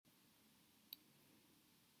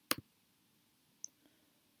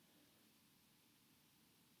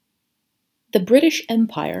The British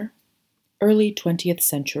Empire, early 20th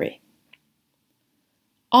century.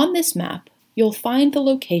 On this map, you'll find the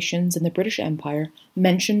locations in the British Empire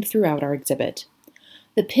mentioned throughout our exhibit.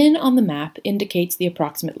 The pin on the map indicates the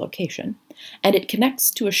approximate location, and it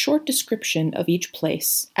connects to a short description of each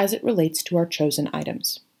place as it relates to our chosen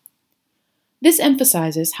items. This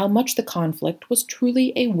emphasizes how much the conflict was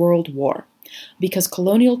truly a world war, because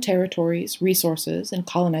colonial territories, resources, and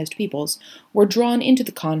colonized peoples were drawn into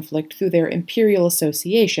the conflict through their imperial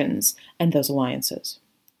associations and those alliances.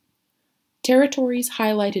 Territories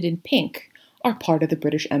highlighted in pink are part of the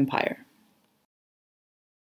British Empire.